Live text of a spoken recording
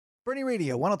Bernie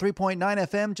Radio, 103.9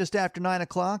 FM, just after 9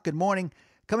 o'clock. Good morning.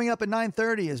 Coming up at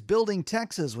 9:30 is Building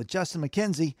Texas with Justin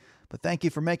McKenzie. But thank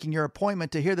you for making your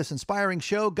appointment to hear this inspiring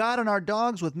show, God and Our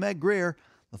Dogs with Meg Grier.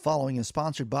 The following is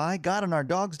sponsored by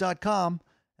GodandOurDogs.com,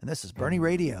 and this is Bernie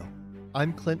Radio.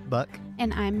 I'm Clint Buck.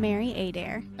 And I'm Mary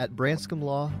Adair. At Branscombe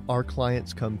Law, our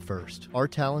clients come first. Our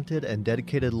talented and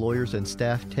dedicated lawyers and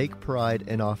staff take pride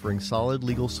in offering solid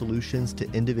legal solutions to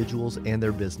individuals and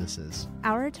their businesses.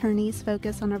 Our attorneys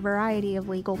focus on a variety of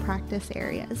legal practice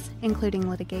areas, including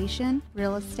litigation,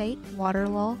 real estate, water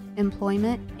law,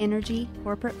 employment, energy,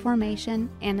 corporate formation,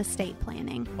 and estate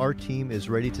planning. Our team is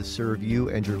ready to serve you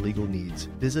and your legal needs.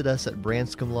 Visit us at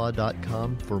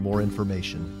BranscombeLaw.com for more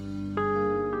information.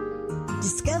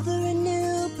 Discover a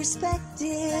new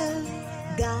perspective.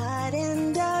 God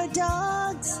and Our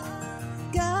Dogs.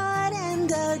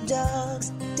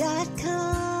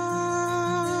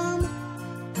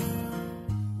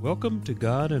 GodandOurDogs.com. Welcome to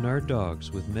God and Our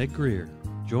Dogs with Meg Grier.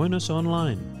 Join us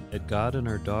online at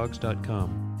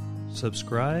GodandOurDogs.com.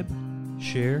 Subscribe,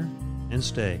 share, and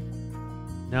stay.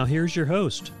 Now here's your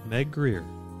host, Meg Grier.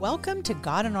 Welcome to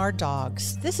God and Our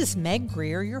Dogs. This is Meg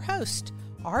Grier, your host.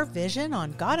 Our vision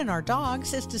on God and Our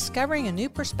Dogs is discovering a new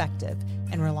perspective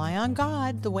and rely on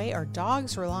God the way our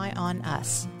dogs rely on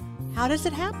us. How does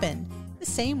it happen? The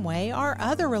same way our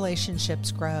other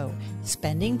relationships grow,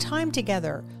 spending time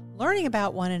together, learning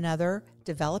about one another,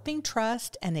 developing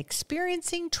trust, and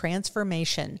experiencing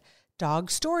transformation. Dog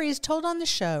stories told on the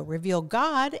show reveal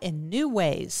God in new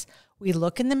ways. We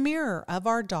look in the mirror of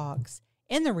our dogs.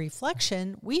 In the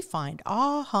reflection, we find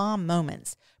aha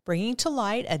moments, bringing to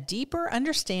light a deeper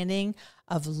understanding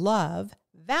of love,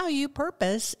 value,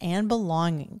 purpose, and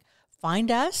belonging.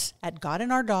 Find us at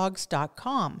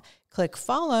GodandOurDogs.com. Click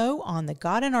follow on the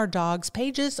God and Our Dogs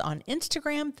pages on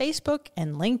Instagram, Facebook,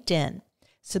 and LinkedIn.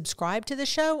 Subscribe to the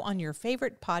show on your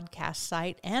favorite podcast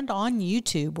site and on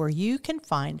YouTube, where you can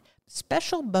find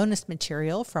special bonus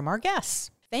material from our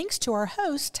guests. Thanks to our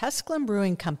host, Tusculum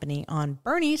Brewing Company on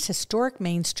Bernie's historic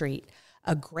Main Street,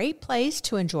 a great place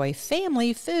to enjoy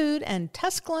family food and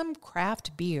Tusculum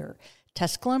craft beer.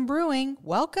 Tusculum Brewing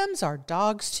welcomes our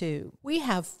dogs too. We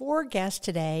have 4 guests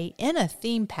today in a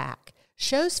theme pack.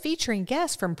 Shows featuring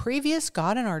guests from previous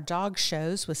God and Our Dogs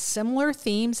shows with similar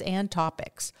themes and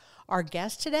topics. Our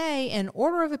guests today, in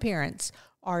order of appearance,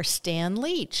 are Stan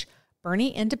Leach,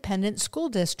 Bernie Independent School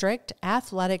District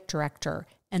Athletic Director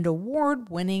and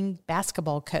award-winning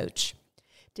basketball coach.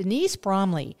 Denise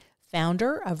Bromley,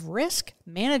 founder of risk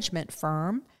management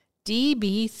firm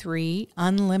DB3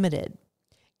 Unlimited.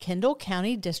 Kendall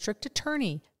County District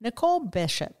Attorney Nicole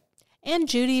Bishop. And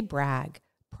Judy Bragg,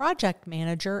 project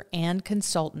manager and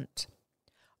consultant.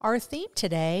 Our theme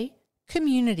today,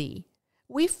 community.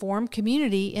 We form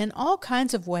community in all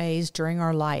kinds of ways during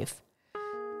our life.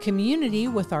 Community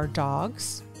with our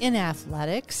dogs, in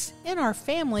athletics, in our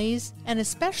families, and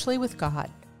especially with God.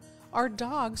 Our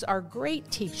dogs are great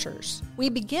teachers. We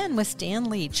begin with Stan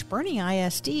Leach, Bernie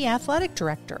ISD Athletic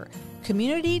Director.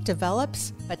 Community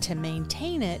develops, but to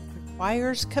maintain it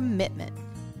requires commitment.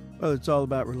 Well, it's all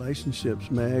about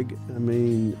relationships, Meg. I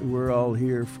mean, we're all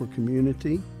here for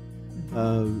community.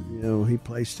 He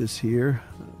placed us here.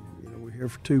 We're here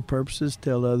for 2 purposes: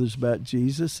 tell others about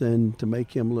Jesus and to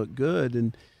make him look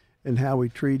good. And how we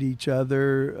treat each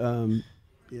other,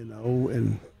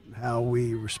 and how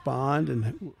we respond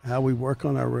and how we work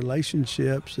on our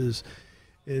relationships is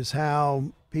how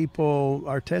people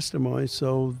are testimonies,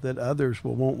 so that others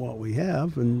will want what we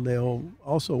have, and they'll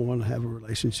also want to have a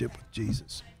relationship with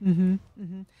Jesus. Mm-hmm,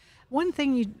 mm-hmm. One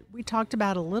thing we talked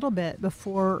about a little bit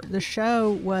before the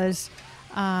show was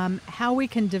how we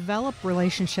can develop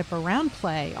relationship around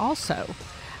play also.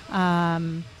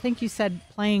 I think you said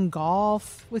playing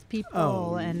golf with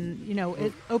people, and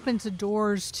it opens the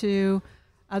doors to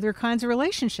other kinds of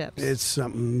relationships. It's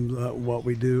something what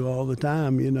we do all the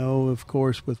time. Of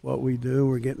course, with what we do,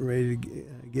 we're getting ready to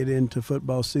get into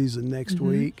football season next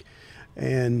week,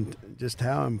 and just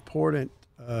how important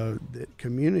that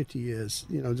community is.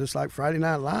 Just like Friday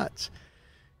Night Lights,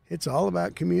 it's all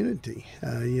about community.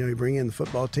 You bring in the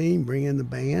football team, bring in the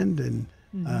band, and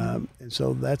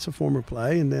so that's a form of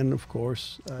play. And then, of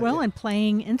course... and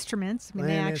playing instruments. I mean,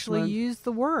 they actually use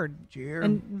the word. Cheer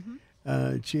and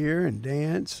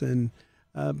dance.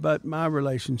 But my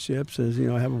relationships is,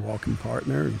 I have a walking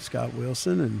partner, and Scott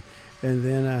Wilson, and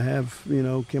then I have,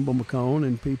 Kimball McCone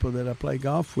and people that I play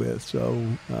golf with. So,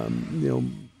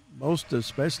 most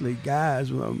especially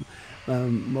guys,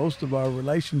 most of our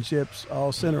relationships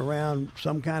all center around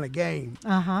some kind of game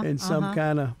and some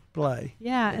kind of play.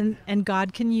 Yeah, and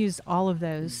God can use all of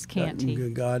those, can't He?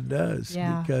 God does,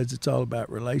 Yeah. because it's all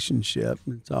about relationship.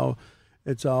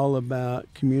 It's all about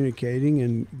communicating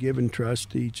and giving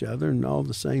trust to each other, and all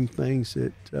the same things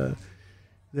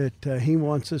that He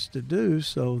wants us to do,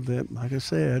 so that, like I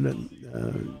said,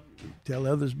 tell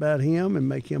others about Him and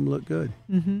make Him look good.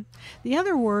 Mm-hmm. The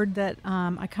other word that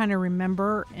I kind of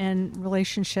remember in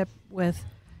relationship with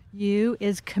you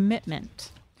is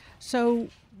commitment. So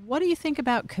what do you think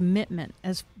about commitment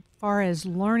as far as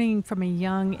learning from a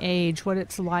young age what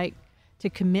it's like to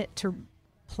commit to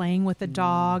playing with a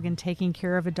dog and taking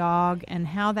care of a dog, and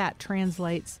how that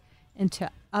translates into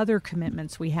other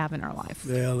commitments we have in our life?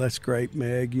 Yeah, that's great,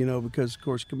 Meg, because, of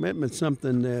course, commitment's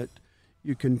something that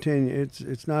you continue.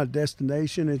 It's not a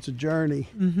destination, it's a journey.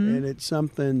 Mm-hmm. And it's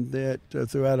something that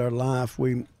throughout our life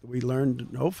we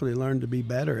hopefully learn to be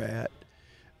better at.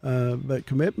 But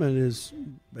commitment is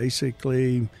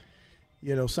basically,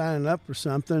 signing up for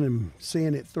something and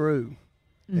seeing it through.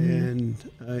 Mm-hmm. And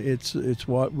it's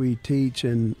what we teach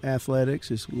in athletics.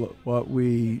 It's what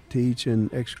we teach in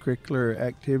extracurricular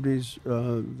activities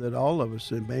that all of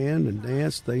us in band and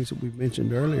dance, things that we've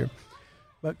mentioned earlier.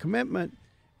 But commitment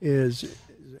is,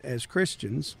 as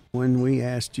Christians, when we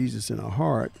ask Jesus in our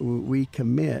heart, we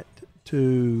commit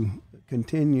to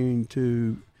continuing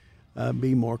to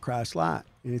be more Christ-like.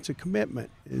 And it's a commitment.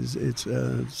 It's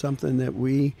something that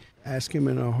we ask Him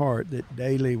in our heart, that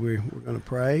daily we're going to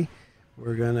pray.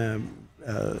 We're going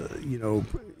to,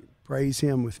 praise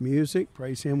Him with music,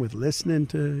 praise Him with listening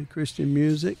to Christian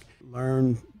music,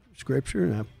 learn Scripture.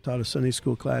 And I've taught a Sunday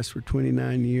school class for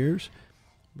 29 years.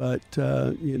 But,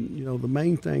 the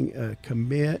main thing,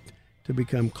 commit to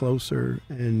become closer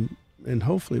and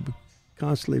hopefully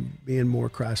constantly being more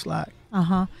Christ-like.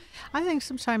 Uh-huh. I think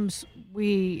sometimes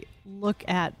we look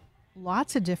at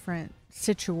lots of different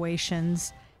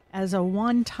situations as a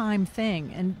one-time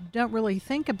thing and don't really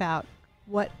think about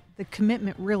what the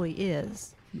commitment really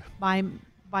is by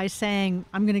saying,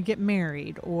 I'm going to get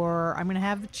married, or I'm going to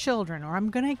have children, or I'm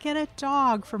going to get a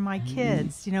dog for my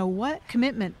kids. What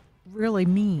commitment really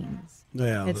means.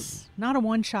 Yeah, it's not a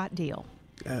one-shot deal.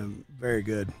 Very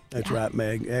good. That's right,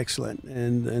 Meg. Excellent.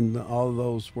 And all of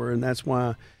those were, and that's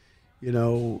why,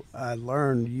 I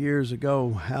learned years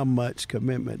ago how much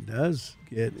commitment does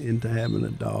get into having a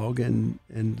dog, and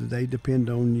they depend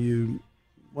on you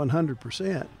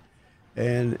 100%.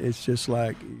 And it's just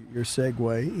like your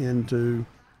segue into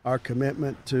our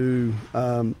commitment to,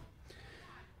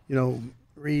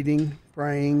 reading,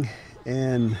 praying,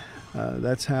 and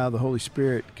that's how the Holy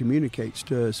Spirit communicates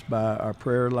to us, by our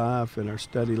prayer life and our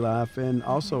study life, and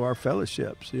also our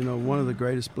fellowships. One of the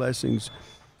greatest blessings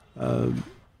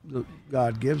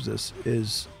God gives us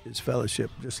is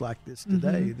fellowship, just like this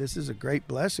today. Mm-hmm. This is a great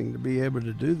blessing to be able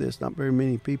to do this. Not very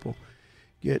many people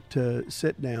get to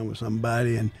sit down with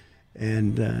somebody and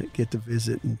get to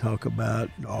visit and talk about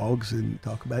dogs and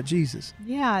talk about Jesus.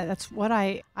 Yeah, that's what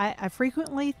I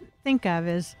frequently think of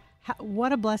is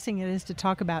what a blessing it is to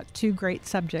talk about two great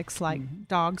subjects like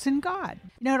dogs and God.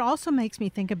 It also makes me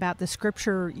think about the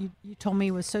scripture you told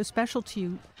me was so special to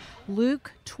you,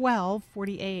 Luke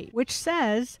 12:48, which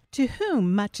says, "To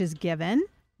whom much is given,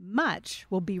 much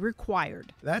will be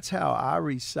required." That's how I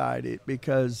recite it,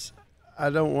 because I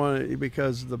don't want to,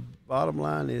 because the bottom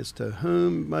line is, to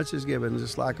whom much is given,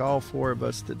 just like all four of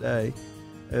us today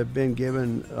have been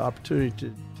given an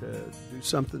opportunity to do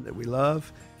something that we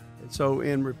love. And so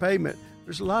in repayment,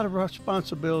 there's a lot of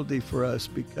responsibility for us,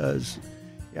 because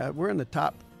we're in the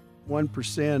top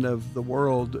 1% of the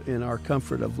world in our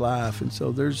comfort of life. And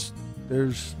so there's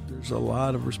a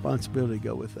lot of responsibility to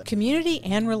go with it. Community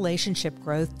and relationship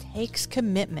growth takes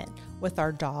commitment with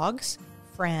our dogs,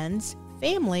 friends,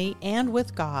 family, and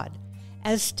with God.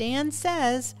 As Stan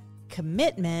says,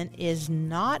 commitment is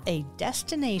not a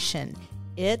destination,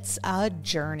 it's a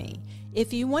journey.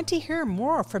 If you want to hear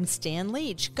more from Stan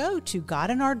Leach, go to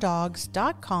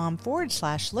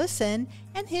godinourdogs.com/listen,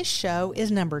 and his show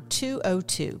is number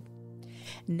 202.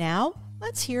 Now,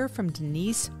 let's hear from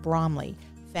Denise Bromley,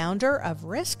 founder of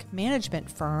risk management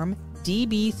firm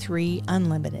DB3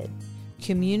 Unlimited.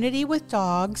 Community with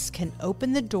dogs can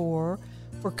open the door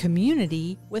for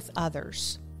community with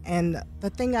others. And the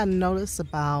thing I notice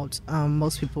about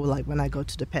most people, like when I go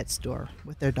to the pet store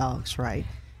with their dogs, right?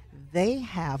 They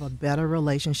have a better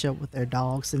relationship with their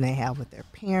dogs than they have with their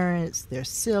parents, their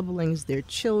siblings, their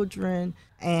children.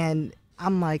 And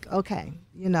I'm like, okay,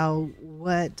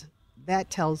 what that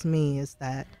tells me is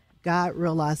that God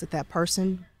realized that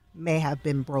person may have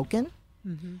been broken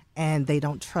and they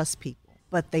don't trust people,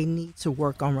 but they need to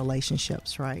work on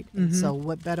relationships, right? And so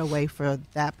what better way for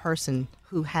that person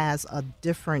who has a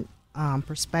different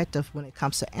perspective when it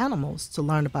comes to animals to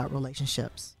learn about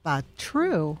relationships by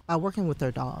working with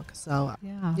their dog. So,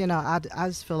 I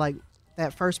just feel like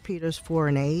that 1 Peter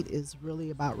 4:8 is really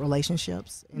about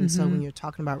relationships. And so when you're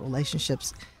talking about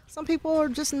relationships, some people are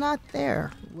just not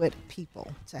there with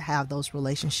people to have those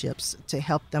relationships to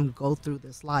help them go through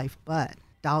this life. But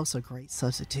dogs are great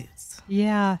substitutes.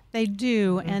 Yeah, they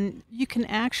do. And you can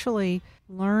actually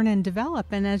learn and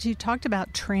develop. And as you talked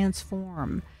about,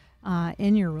 transform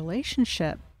in your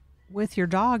relationship with your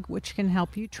dog, which can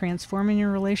help you transform in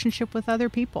your relationship with other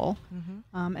people,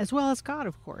 as well as God,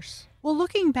 of course. Well,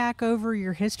 looking back over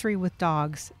your history with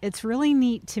dogs, it's really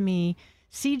neat to me.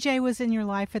 CJ was in your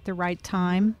life at the right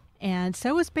time, and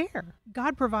so was Bear.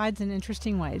 God provides in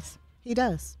interesting ways. He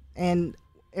does. And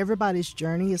everybody's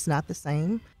journey is not the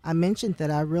same. I mentioned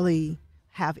that I really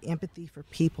have empathy for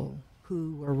people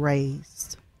who were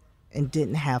raised and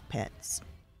didn't have pets.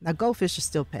 Now, goldfish are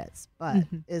still pets, but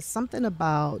it's something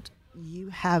about you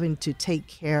having to take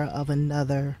care of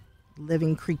another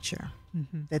living creature,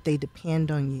 that they depend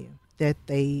on you, that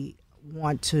they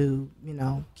want to,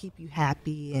 keep you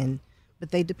happy,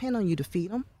 but they depend on you to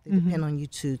feed them. They depend on you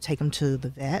to take them to the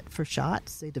vet for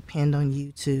shots. They depend on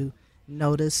you to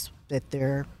notice that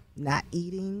they're not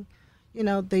eating.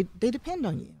 They depend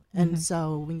on you. And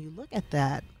so when you look at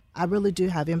that, I really do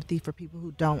have empathy for people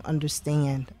who don't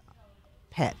understand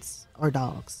pets or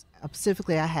dogs.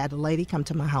 Specifically, I had a lady come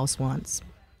to my house once,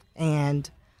 and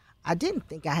I didn't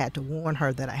think I had to warn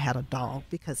her that I had a dog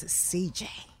because it's CJ.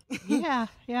 Yeah.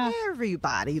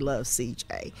 Everybody loves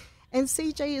CJ. And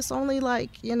CJ is only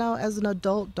as an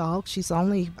adult dog, she's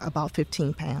only about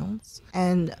 15 pounds.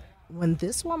 And when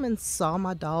this woman saw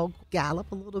my dog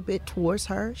gallop a little bit towards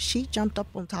her, she jumped up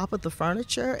on top of the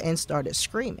furniture and started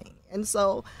screaming. And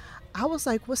so I was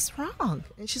like, "What's wrong?"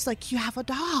 And she's like, "You have a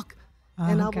dog."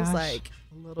 And I was like,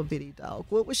 "A little bitty dog.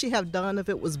 What would she have done if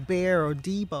it was Bear or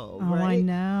Debo?" Oh, right? I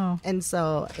know. And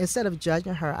so instead of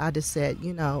judging her, I just said,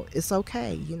 it's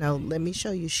okay. Let me show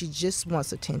you. She just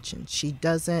wants attention. She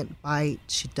doesn't bite.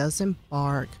 She doesn't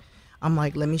bark. I'm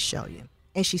like, let me show you.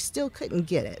 And she still couldn't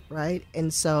get it, right?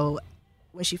 And so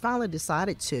when she finally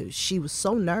decided to, she was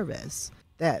so nervous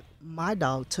that my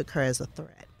dog took her as a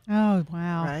threat. Oh,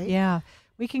 wow. Right? Yeah.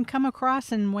 We can come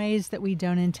across in ways that we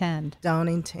don't intend.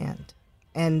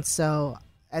 And so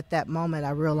at that moment, I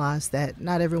realized that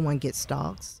not everyone gets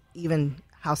dogs, even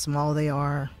how small they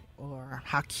are or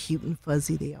how cute and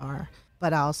fuzzy they are.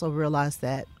 But I also realized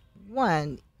that,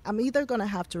 one, I'm either going to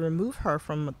have to remove her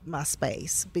from my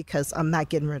space because I'm not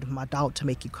getting rid of my dog to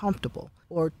make you comfortable.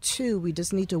 Or two, we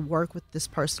just need to work with this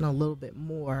person a little bit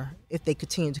more if they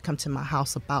continue to come to my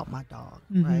house about my dog,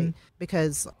 right?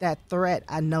 Because that threat,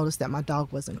 I noticed that my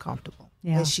dog wasn't comfortable.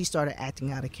 Yeah. And she started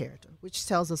acting out of character, which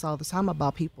tells us all the time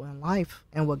about people in life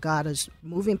and what God is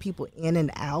moving people in and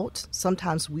out.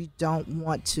 Sometimes we don't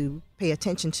want to pay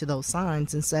attention to those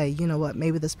signs and say, you know what,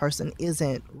 maybe this person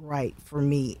isn't right for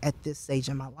me at this stage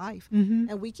in my life.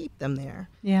 And we keep them there.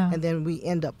 Yeah. And then we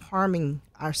end up harming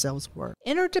ourselves worse.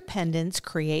 Interdependence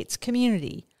creates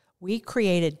community. We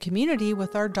created community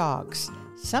with our dogs.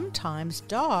 Sometimes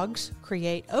dogs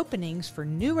create openings for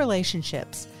new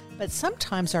relationships, but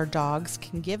sometimes our dogs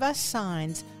can give us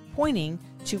signs pointing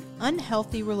to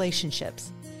unhealthy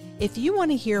relationships. If you want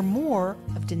to hear more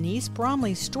of Denise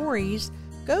Bromley's stories,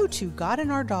 go to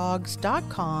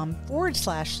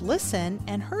godinouardogs.com/listen,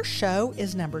 and her show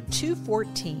is number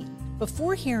 214.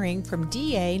 Before hearing from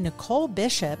DA Nicole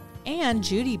Bishop and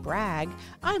Judy Bragg,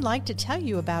 I'd like to tell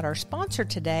you about our sponsor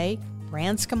today,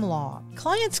 Branscombe Law.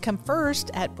 Clients come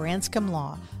first at Branscombe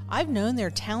Law. I've known their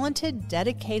talented,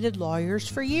 dedicated lawyers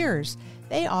for years.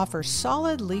 They offer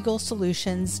solid legal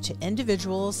solutions to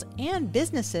individuals and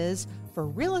businesses for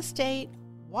real estate,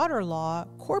 water law,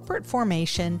 corporate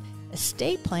formation,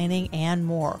 estate planning, and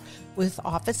more. With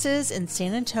offices in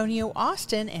San Antonio,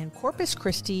 Austin, and Corpus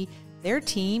Christi, their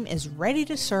team is ready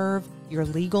to serve your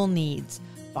legal needs.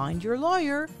 Find your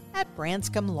lawyer at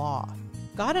Branscombe Law.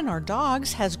 God and Our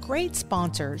Dogs has great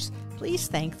sponsors. Please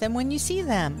thank them when you see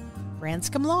them.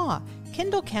 Branscombe Law,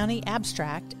 Kendall County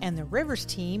Abstract, and the Rivers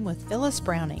team with Phyllis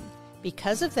Browning.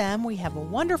 Because of them, we have a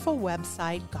wonderful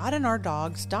website,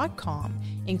 godinouardogs.com,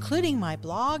 including my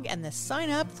blog and the sign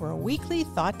up for a weekly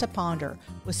Thought to Ponder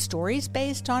with stories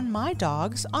based on my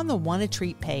dogs on the Want to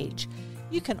Treat page.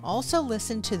 You can also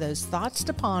listen to those Thoughts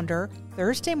to Ponder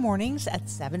Thursday mornings at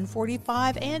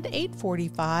 7:45 and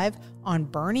 8:45 on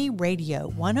Bernie Radio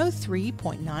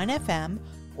 103.9 FM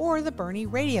or the Bernie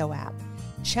Radio app.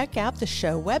 Check out the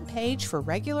show webpage for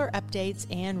regular updates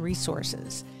and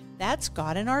resources. That's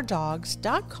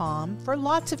godinouardogs.com for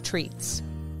lots of treats.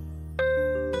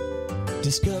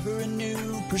 Discover a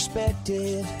new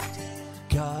perspective.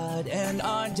 God and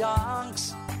our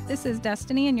dogs. This is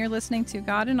Destiny, and you're listening to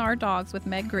God and Our Dogs with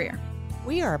Meg Grier.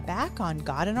 We are back on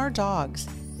God and Our Dogs.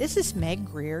 This is Meg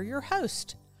Grier, your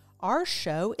host. Our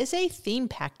show is a theme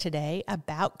pack today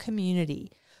about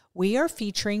community. We are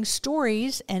featuring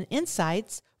stories and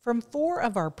insights from 4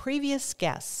 of our previous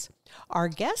guests. Our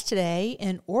guests today,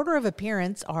 in order of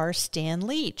appearance, are Stan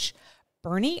Leach,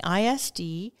 Bernie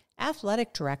ISD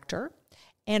Athletic Director,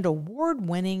 and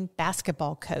award-winning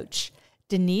basketball coach,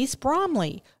 Denise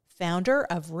Bromley, founder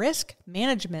of risk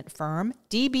management firm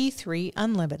DB3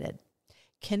 Unlimited,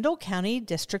 Kendall County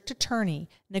District Attorney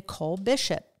Nicole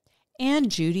Bishop, and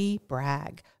Judy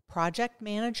Bragg, project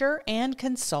manager and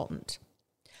consultant.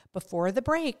 Before the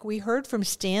break, we heard from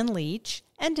Stan Leach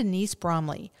and Denise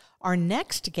Bromley. Our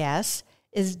next guest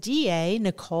is DA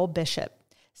Nicole Bishop.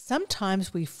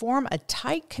 Sometimes we form a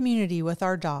tight community with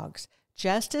our dogs,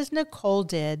 just as Nicole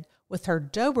did with her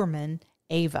Doberman,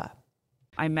 Ava.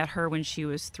 I met her when she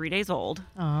was 3 days old.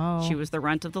 Oh. She was the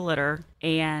runt of the litter,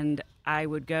 and I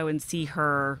would go and see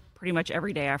her pretty much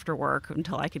every day after work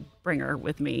until I could bring her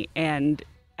with me. And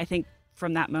I think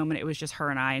from that moment, it was just her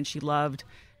and I, and she loved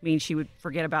me. She would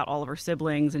forget about all of her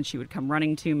siblings, and she would come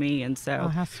running to me. And so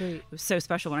how sweet. It was so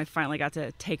special when I finally got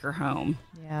to take her home.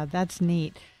 Yeah, that's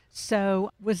neat. So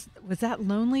was that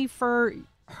lonely for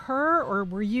her, or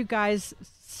were you guys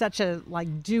such a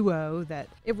duo that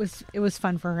it was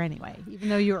fun for her anyway, even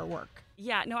though you were at work?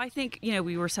 Yeah, no, I think,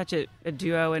 we were such a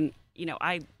duo, and,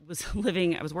 I was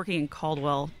working in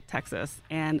Caldwell, Texas,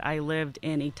 and I lived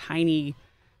in a tiny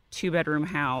 2-bedroom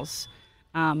house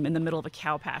in the middle of a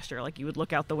cow pasture. Like, you would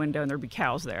look out the window and there'd be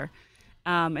cows there.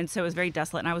 And so it was very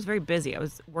desolate, and I was very busy. I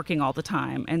was working all the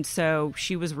time. And so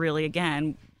she was really,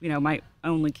 again, my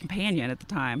only companion at the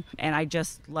time. And I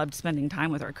just loved spending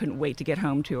time with her. I couldn't wait to get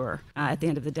home to her at the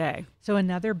end of the day. So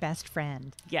another best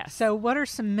friend. Yes. So what are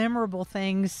some memorable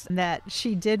things that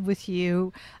she did with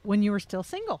you when you were still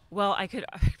single? Well, I could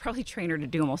probably train her to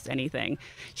do almost anything.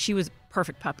 She was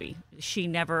perfect puppy. She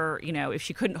never, if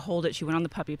she couldn't hold it, she went on the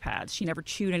puppy pads. She never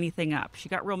chewed anything up. She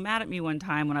got real mad at me one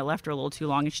time when I left her a little too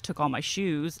long, and she took all my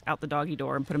shoes out the doggy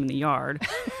door and put them in the yard.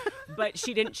 But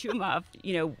she didn't chew them up.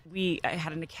 I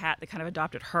had a cat that kind of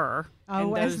adopted her.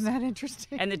 Oh, isn't that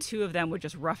interesting? And the two of them would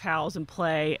just roughhouse and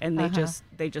play, and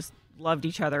they just loved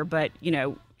each other. But,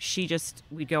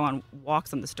 we'd go on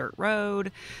walks on the dirt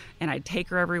road, and I'd take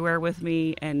her everywhere with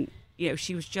me. And,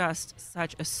 she was just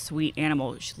such a sweet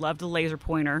animal. She loved the laser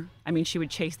pointer. I mean, she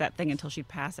would chase that thing until she'd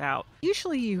pass out.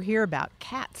 Usually you hear about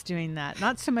cats doing that,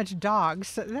 not so much dogs.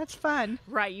 So that's fun.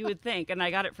 Right, you would think. And I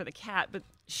got it for the cat, but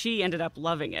she ended up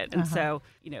loving it. And so,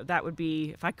 that would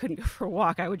be, if I couldn't go for a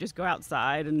walk, I would just go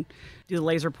outside and do the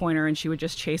laser pointer, and she would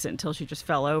just chase it until she just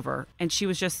fell over. And she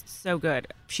was just so good.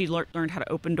 She learned how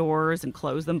to open doors and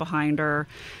close them behind her.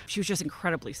 She was just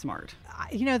incredibly smart.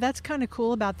 That's kind of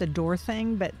cool about the door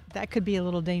thing, but that could be a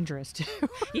little dangerous too.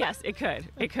 Yes, it could.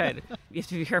 You have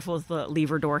to be careful with the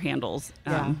lever door handles.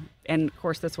 Yeah. And of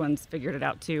course, this one's figured it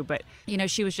out too. But,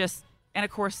 she was just, and of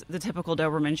course, the typical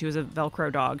Doberman, she was a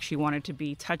Velcro dog. She wanted to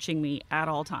be touching me at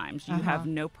all times. You have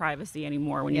no privacy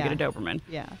anymore when you get a Doberman.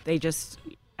 Yeah. They just,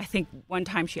 I think one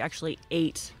time she actually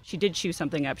she did chew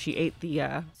something up. She ate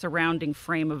the surrounding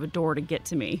frame of a door to get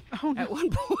to me at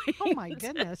one point. Oh my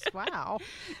goodness. Wow.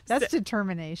 That's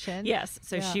determination. Yes.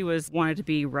 So she wanted to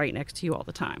be right next to you all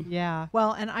the time. Yeah.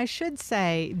 Well, and I should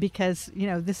say, because,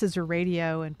 this is a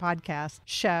radio and podcast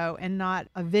show and not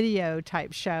a video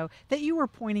type show, that you were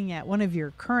pointing at one of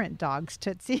your current dogs,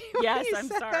 Tootsie. Yes, I'm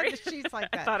sorry. She's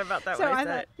like that. I thought about that so when I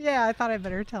said it. I thought I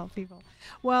better tell people.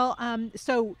 Well,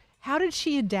 so how did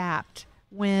she adapt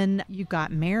when you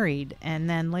got married and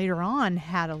then later on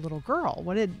had a little girl?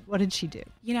 What did she do?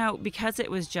 Because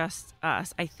it was just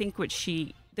us, I think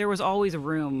there was always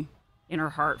room in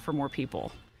her heart for more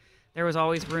people. There was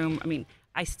always room. I mean,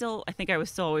 I think I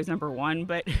was still always number one,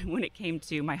 but when it came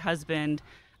to my husband,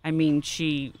 I mean,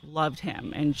 she loved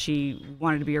him and she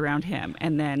wanted to be around him.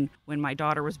 And then when my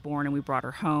daughter was born and we brought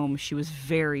her home, she was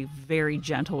very, very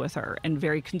gentle with her and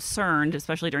very concerned,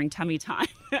 especially during tummy time,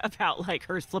 about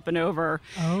her flipping over.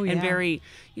 Oh, yeah. And very,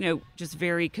 just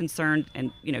very concerned.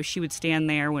 And, she would stand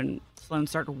there when Sloan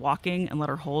started walking and let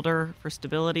her hold her for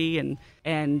stability,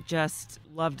 and just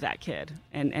loved that kid.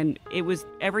 And it was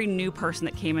every new person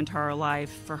that came into our life,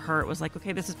 for her, it was like,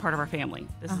 okay, this is part of our family.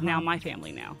 This is now my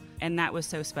family now. And that was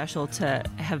so special to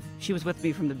have. She was with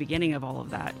me from the beginning of all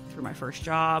of that, through my first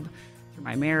job, through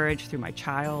my marriage, through my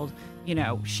child.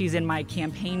 She's in my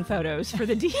campaign photos for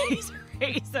the DA's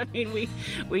race. I mean,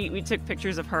 we took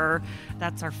pictures of her.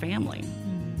 That's our family.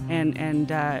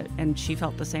 And she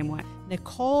felt the same way.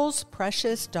 Nicole's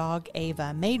precious dog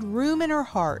Ava made room in her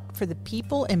heart for the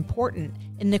people important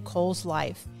in Nicole's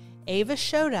life. Ava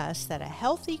showed us that a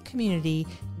healthy community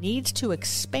needs to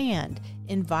expand,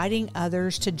 inviting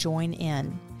others to join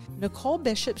in. Nicole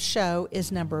Bishop's show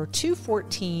is number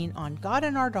 214 on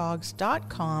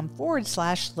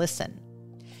GodandOurDogs.com/listen.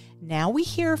 Now we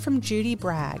hear from Judy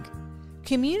Bragg.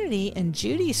 Community in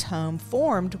Judy's home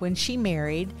formed when she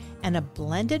married, and a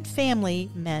blended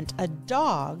family meant a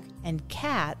dog and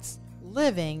cats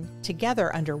living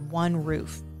together under one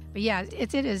roof. But yeah,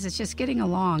 it is. It's just getting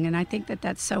along. And I think that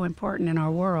that's so important in our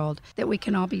world, that we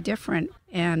can all be different.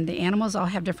 And the animals all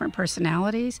have different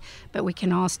personalities, but we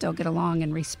can all still get along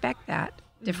and respect that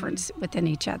difference within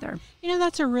each other. You know,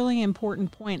 that's a really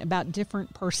important point about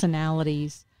different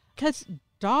personalities, because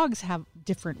dogs have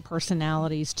different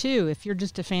personalities too. If you're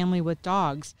just a family with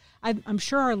dogs, I'm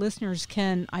sure our listeners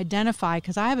can identify,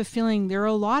 because I have a feeling there are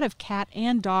a lot of cat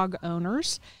and dog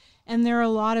owners. And there are a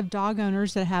lot of dog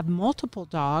owners that have multiple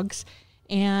dogs.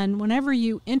 And whenever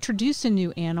you introduce a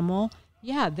new animal,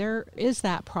 there is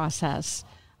that process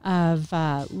of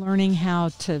learning how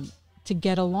to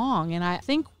get along. And I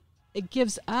think it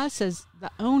gives us as the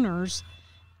owners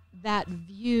that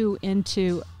view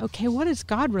into, okay, what does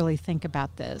God really think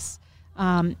about this?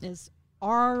 Is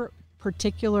our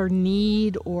particular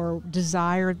need or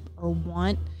desire or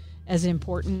want as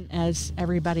important as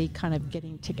everybody kind of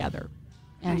getting together?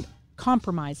 And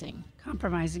compromising.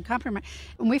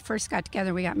 When we first got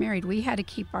together, we got married, we had to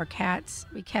keep our cats.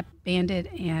 We kept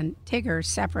Bandit and Tigger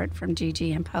separate from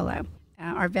Gigi and Polo.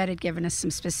 Our vet had given us some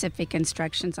specific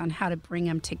instructions on how to bring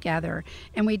them together.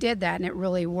 And we did that, and it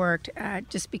really worked,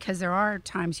 just because there are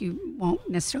times you won't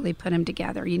necessarily put them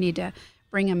together. You need to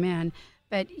bring them in.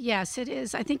 But yes, it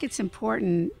is. I think it's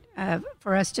important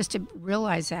for us just to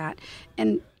realize that.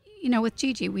 And you know, with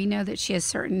Gigi, we know that she has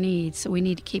certain needs, so we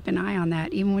need to keep an eye on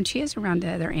that, even when she is around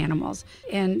the other animals.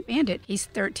 And Bandit, he's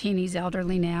 13, he's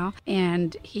elderly now,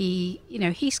 and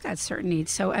he's got certain needs.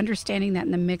 So understanding that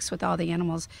in the mix with all the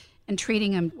animals and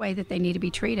treating them the way that they need to be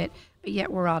treated, but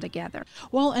yet we're all together.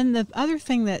 Well, and the other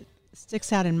thing that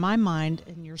sticks out in my mind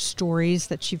in your stories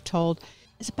that you've told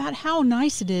is about how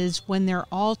nice it is when they're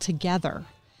all together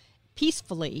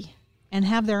peacefully and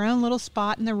have their own little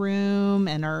spot in the room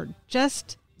and are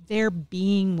just there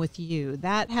being with you.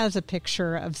 That has a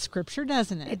picture of Scripture,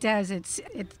 doesn't it? It does.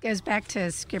 It goes back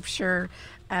to Scripture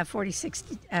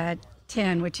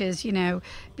 46:10, which is,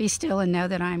 be still and know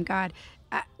that I am God.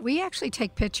 We actually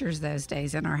take pictures those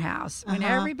days in our house when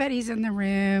everybody's in the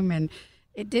room, and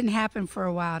it didn't happen for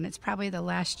a while, and it's probably the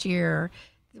last year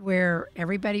where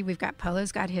we've got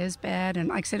Polo's got his bed, and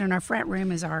like I said, in our front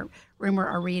room is our room, or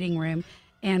our reading room.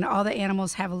 And all the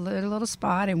animals have a little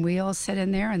spot, and we all sit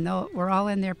in there, and we're all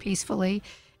in there peacefully.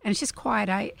 And it's just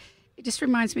quiet. It just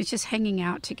reminds me, it's just hanging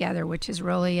out together, which is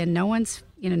really, and no one's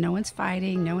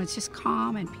fighting. No one's just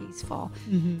calm and peaceful.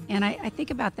 Mm-hmm. And I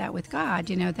think about that with God.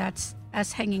 That's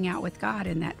us hanging out with God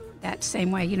in that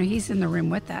same way. He's in the room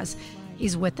with us. Right.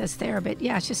 He's with us there. But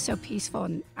yeah, it's just so peaceful,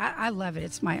 and I love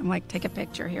it. I'm like, take a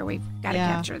picture here. We've got to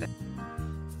capture that.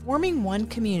 Forming one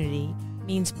community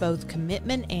means both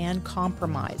commitment and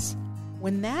compromise.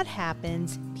 When that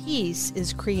happens, peace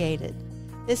is created.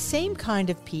 The same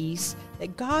kind of peace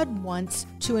that God wants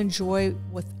to enjoy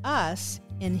with us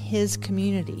in His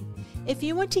community. If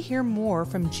you want to hear more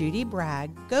from Judy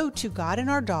Bragg, go to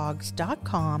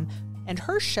GodandOurDogs.com, and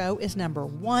her show is number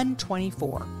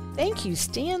 124. Thank you,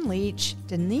 Stan Leach,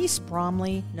 Denise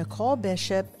Bromley, Nicole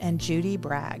Bishop, and Judy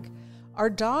Bragg. Our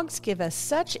dogs give us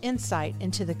such insight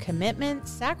into the commitment,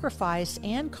 sacrifice,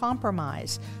 and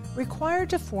compromise required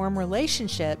to form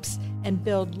relationships and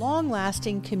build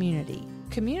long-lasting community.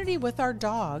 Community with our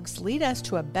dogs lead us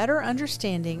to a better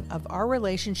understanding of our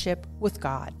relationship with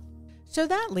God. So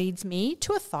that leads me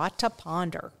to a thought to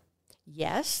ponder.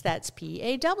 Yes, that's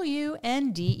PAWNDER.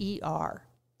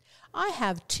 I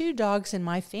have 2 dogs in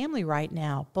my family right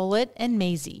now, Bullet and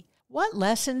Maisie. What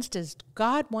lessons does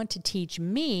God want to teach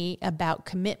me about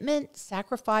commitment,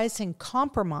 sacrifice, and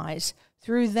compromise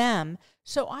through them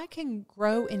so I can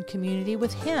grow in community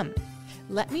with Him?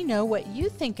 Let me know what you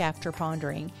think after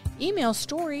pondering. Email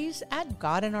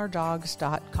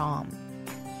stories@GodandOurDogs.com.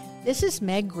 This is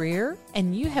Meg Grier,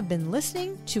 and you have been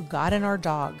listening to God and Our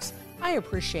Dogs. I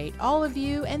appreciate all of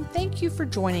you, and thank you for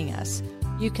joining us.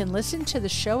 You can listen to the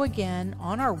show again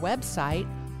on our website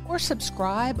or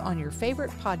subscribe on your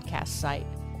favorite podcast site.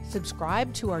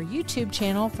 Subscribe to our YouTube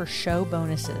channel for show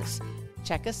bonuses.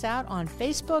 Check us out on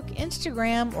Facebook,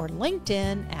 Instagram, or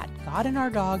LinkedIn at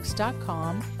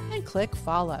GodandOurDogs.com and click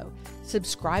follow.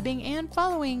 Subscribing and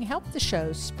following help the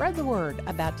show spread the word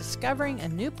about discovering a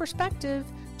new perspective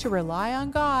to rely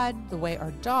on God the way our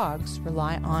dogs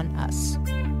rely on us.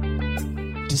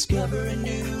 Discover a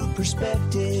new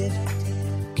perspective.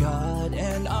 God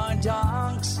and our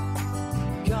dogs.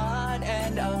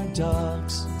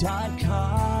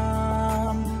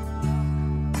 GodandOurDogs.com.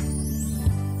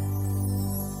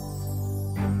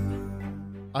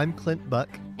 I'm Clint Buck.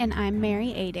 And I'm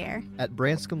Mary Adair. At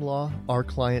Branscombe Law, our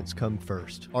clients come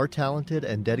first. Our talented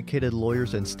and dedicated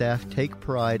lawyers and staff take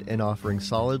pride in offering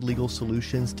solid legal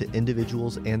solutions to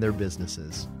individuals and their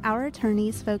businesses. Our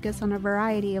attorneys focus on a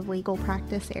variety of legal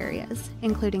practice areas,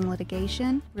 including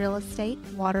litigation, real estate,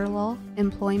 water law,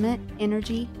 employment,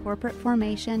 energy, corporate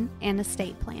formation, and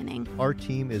estate planning. Our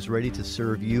team is ready to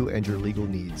serve you and your legal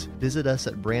needs. Visit us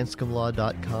at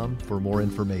branscombelaw.com for more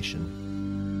information.